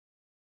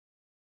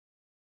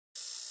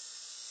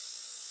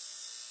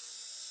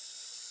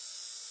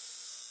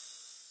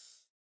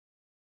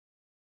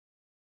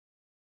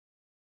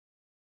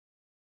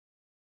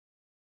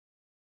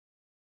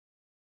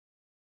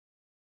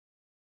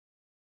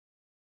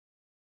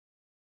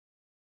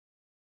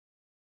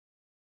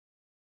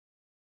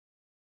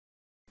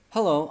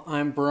Hello,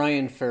 I'm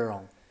Brian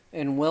Farrell,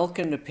 and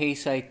welcome to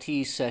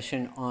PaceIT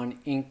session on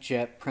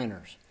inkjet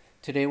printers.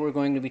 Today we're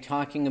going to be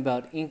talking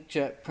about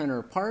inkjet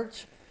printer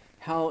parts,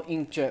 how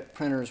inkjet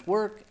printers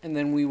work, and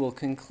then we will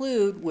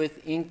conclude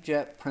with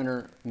inkjet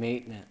printer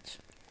maintenance.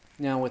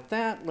 Now with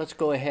that, let's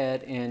go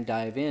ahead and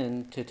dive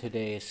into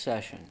today's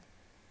session.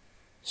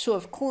 So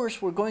of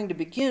course, we're going to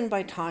begin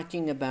by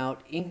talking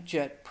about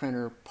inkjet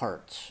printer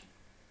parts.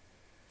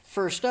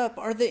 First up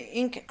are the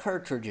ink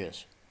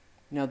cartridges.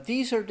 Now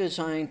these are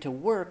designed to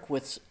work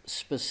with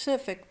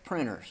specific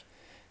printers.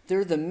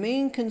 They're the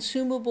main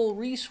consumable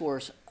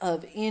resource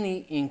of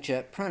any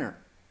inkjet printer.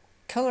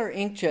 Color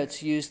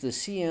inkjets use the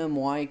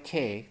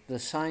CMYK, the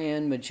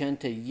cyan,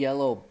 magenta,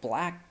 yellow,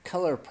 black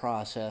color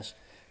process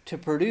to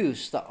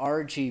produce the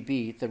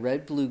RGB, the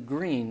red, blue,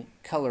 green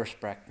color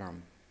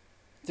spectrum.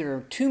 There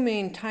are two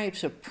main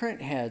types of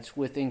print heads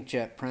with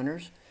inkjet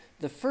printers.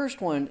 The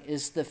first one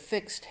is the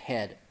fixed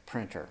head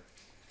printer.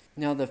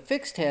 Now the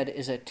fixed head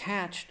is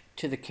attached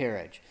to the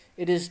carriage.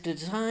 It is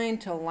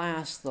designed to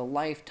last the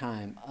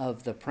lifetime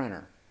of the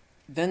printer.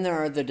 Then there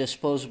are the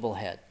disposable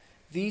head.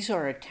 These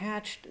are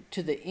attached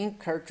to the ink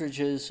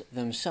cartridges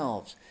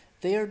themselves.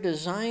 They are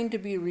designed to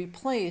be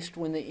replaced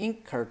when the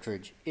ink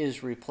cartridge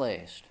is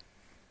replaced.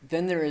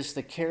 Then there is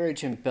the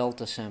carriage and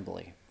belt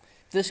assembly.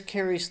 This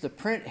carries the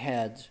print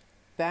heads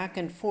back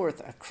and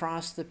forth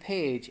across the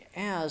page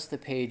as the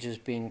page is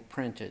being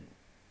printed.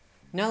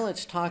 Now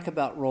let's talk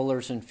about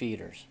rollers and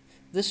feeders.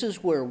 This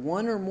is where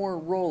one or more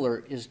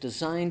roller is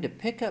designed to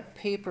pick up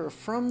paper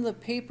from the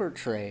paper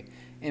tray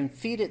and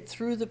feed it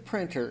through the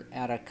printer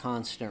at a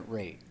constant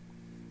rate.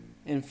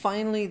 And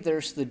finally,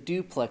 there's the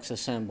duplex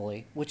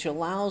assembly, which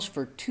allows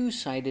for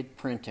two-sided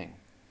printing.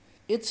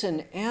 It's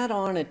an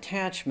add-on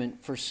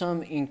attachment for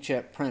some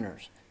inkjet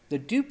printers. The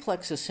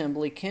duplex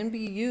assembly can be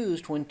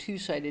used when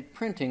two-sided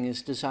printing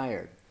is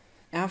desired.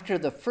 After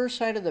the first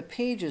side of the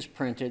page is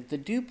printed, the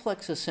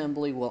duplex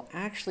assembly will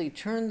actually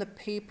turn the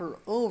paper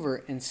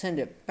over and send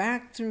it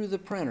back through the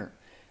printer.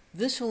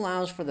 This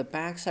allows for the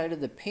back side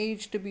of the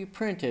page to be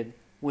printed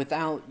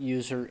without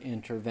user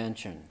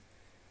intervention.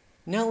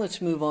 Now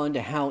let's move on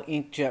to how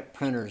inkjet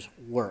printers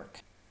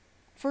work.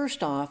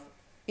 First off,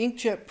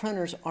 inkjet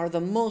printers are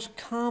the most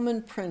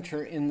common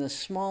printer in the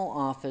small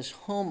office,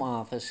 home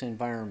office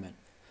environment.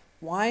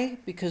 Why?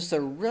 Because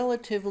they're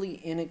relatively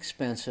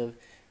inexpensive,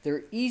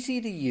 they're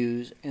easy to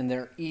use, and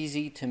they're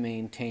easy to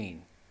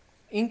maintain.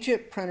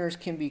 Inkjet printers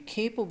can be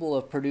capable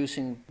of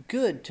producing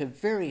good to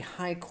very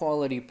high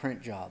quality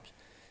print jobs.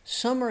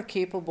 Some are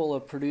capable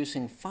of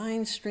producing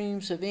fine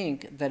streams of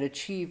ink that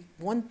achieve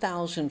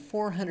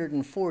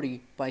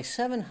 1,440 by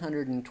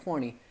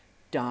 720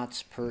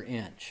 dots per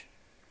inch.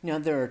 Now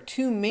there are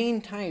two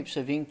main types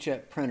of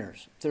inkjet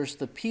printers. There's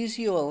the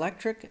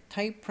piezoelectric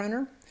type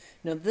printer.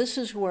 Now this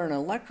is where an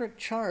electric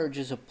charge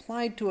is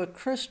applied to a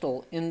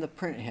crystal in the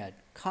print head,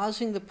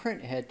 causing the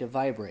print head to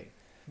vibrate.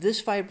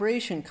 This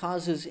vibration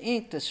causes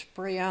ink to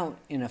spray out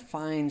in a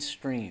fine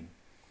stream.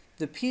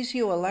 The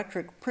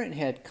piezoelectric print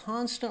head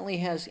constantly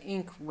has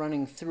ink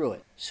running through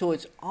it, so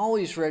it's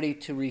always ready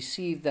to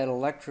receive that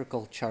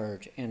electrical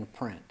charge and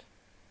print.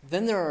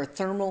 Then there are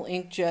thermal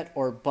inkjet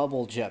or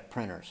bubble jet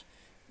printers.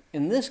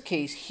 In this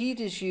case,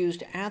 heat is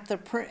used at the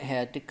print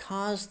head to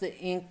cause the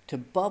ink to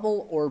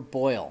bubble or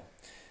boil.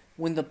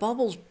 When the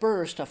bubbles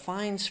burst, a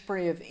fine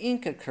spray of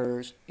ink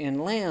occurs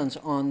and lands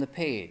on the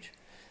page.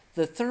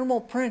 The thermal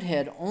print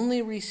head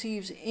only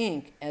receives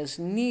ink as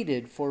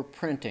needed for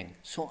printing.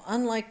 So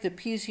unlike the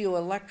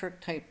piezoelectric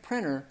type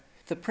printer,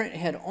 the print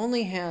head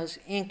only has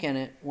ink in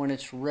it when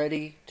it's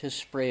ready to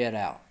spray it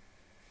out.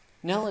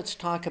 Now let's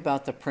talk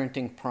about the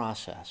printing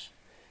process.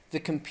 The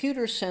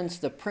computer sends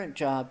the print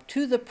job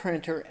to the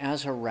printer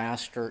as a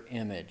raster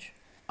image.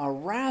 A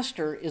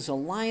raster is a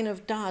line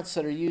of dots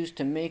that are used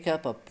to make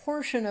up a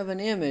portion of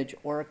an image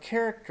or a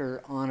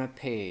character on a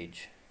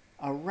page.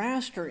 A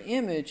raster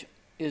image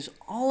is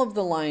all of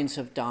the lines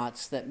of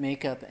dots that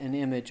make up an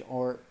image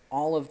or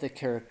all of the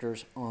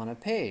characters on a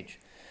page.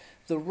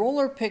 The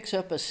roller picks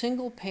up a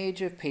single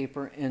page of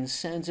paper and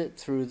sends it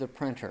through the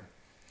printer.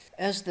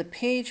 As the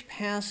page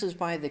passes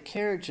by the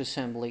carriage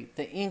assembly,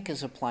 the ink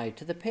is applied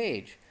to the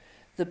page.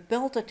 The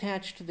belt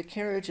attached to the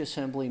carriage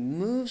assembly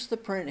moves the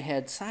print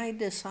head side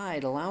to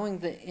side, allowing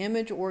the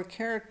image or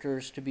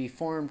characters to be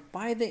formed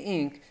by the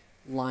ink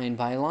line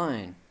by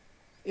line.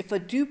 If a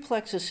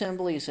duplex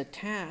assembly is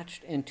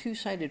attached and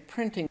two-sided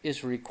printing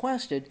is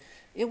requested,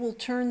 it will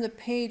turn the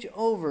page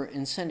over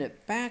and send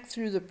it back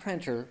through the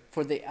printer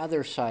for the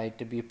other side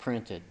to be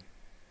printed.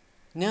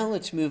 Now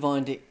let's move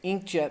on to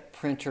inkjet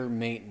printer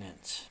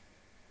maintenance.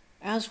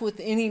 As with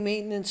any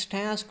maintenance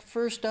task,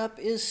 first up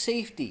is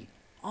safety.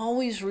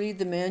 Always read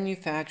the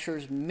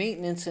manufacturer's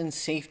maintenance and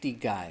safety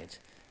guides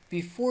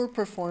before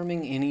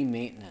performing any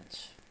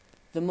maintenance.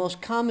 The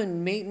most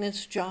common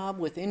maintenance job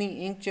with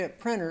any inkjet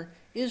printer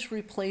is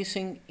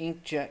replacing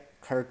inkjet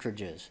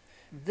cartridges.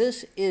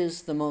 This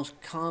is the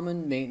most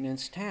common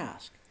maintenance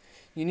task.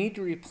 You need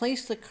to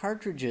replace the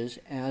cartridges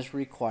as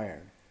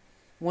required.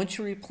 Once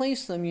you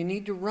replace them, you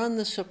need to run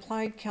the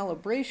supplied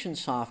calibration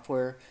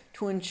software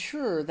to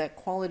ensure that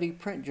quality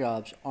print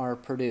jobs are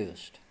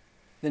produced.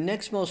 The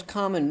next most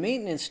common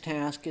maintenance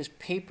task is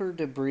paper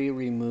debris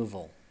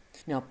removal.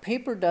 Now,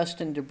 paper dust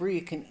and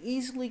debris can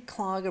easily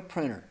clog a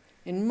printer.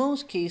 In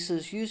most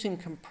cases, using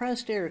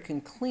compressed air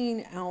can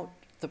clean out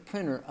the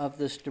printer of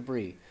this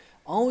debris.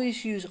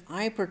 Always use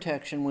eye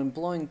protection when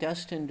blowing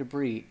dust and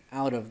debris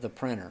out of the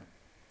printer.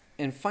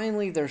 And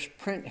finally, there's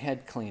print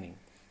head cleaning.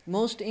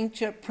 Most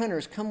inkjet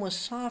printers come with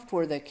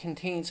software that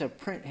contains a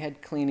print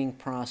head cleaning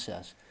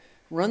process.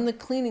 Run the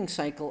cleaning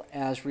cycle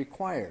as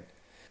required.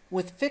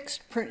 With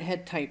fixed print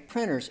head type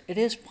printers, it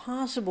is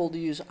possible to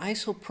use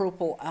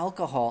isopropyl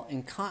alcohol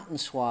and cotton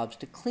swabs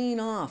to clean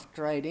off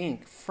dried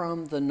ink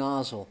from the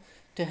nozzle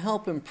to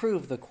help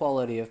improve the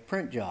quality of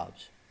print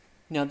jobs.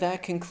 Now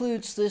that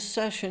concludes this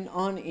session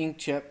on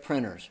inkjet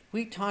printers.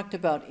 We talked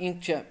about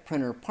inkjet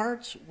printer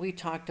parts, we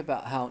talked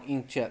about how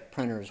inkjet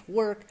printers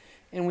work,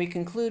 and we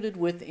concluded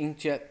with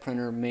inkjet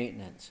printer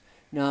maintenance.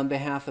 Now on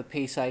behalf of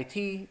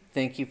PaceIT,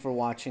 thank you for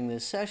watching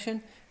this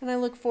session, and I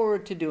look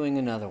forward to doing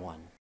another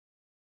one.